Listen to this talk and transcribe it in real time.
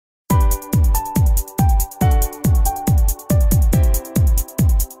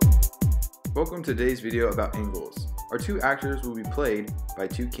Welcome to today's video about angles. Our two actors will be played by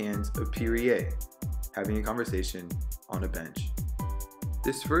two cans of Perrier, having a conversation on a bench.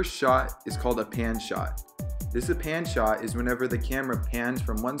 This first shot is called a pan shot. A pan shot is whenever the camera pans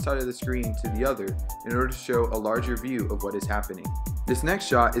from one side of the screen to the other in order to show a larger view of what is happening. This next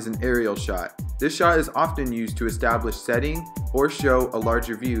shot is an aerial shot. This shot is often used to establish setting or show a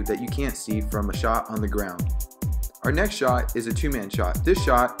larger view that you can't see from a shot on the ground. Our next shot is a two-man shot. This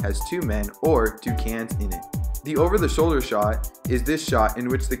shot has two men or two cans in it. The over-the-shoulder shot is this shot in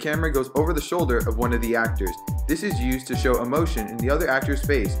which the camera goes over the shoulder of one of the actors. This is used to show emotion in the other actor's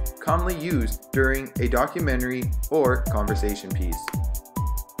face, commonly used during a documentary or conversation piece.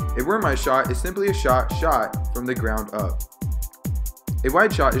 A worm-eye shot is simply a shot from the ground up. A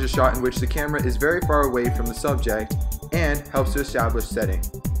wide shot is a shot in which the camera is very far away from the subject and helps to establish setting.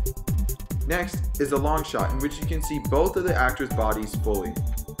 Next is a long shot in which you can see both of the actors' bodies fully.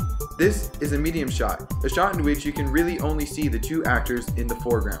 This is a medium shot, a shot in which you can really only see the two actors in the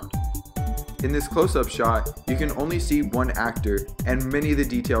foreground. In this close-up shot, you can only see one actor and many of the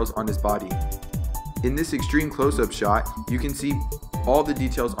details on his body. In this extreme close-up shot, you can see all the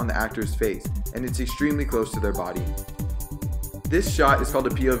details on the actor's face, and it's extremely close to their body. This shot is called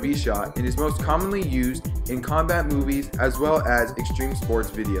a POV shot and is most commonly used in combat movies as well as extreme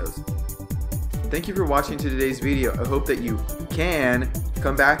sports videos. Thank you for watching today's video. I hope that you can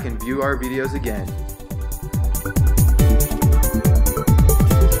come back and view our videos again.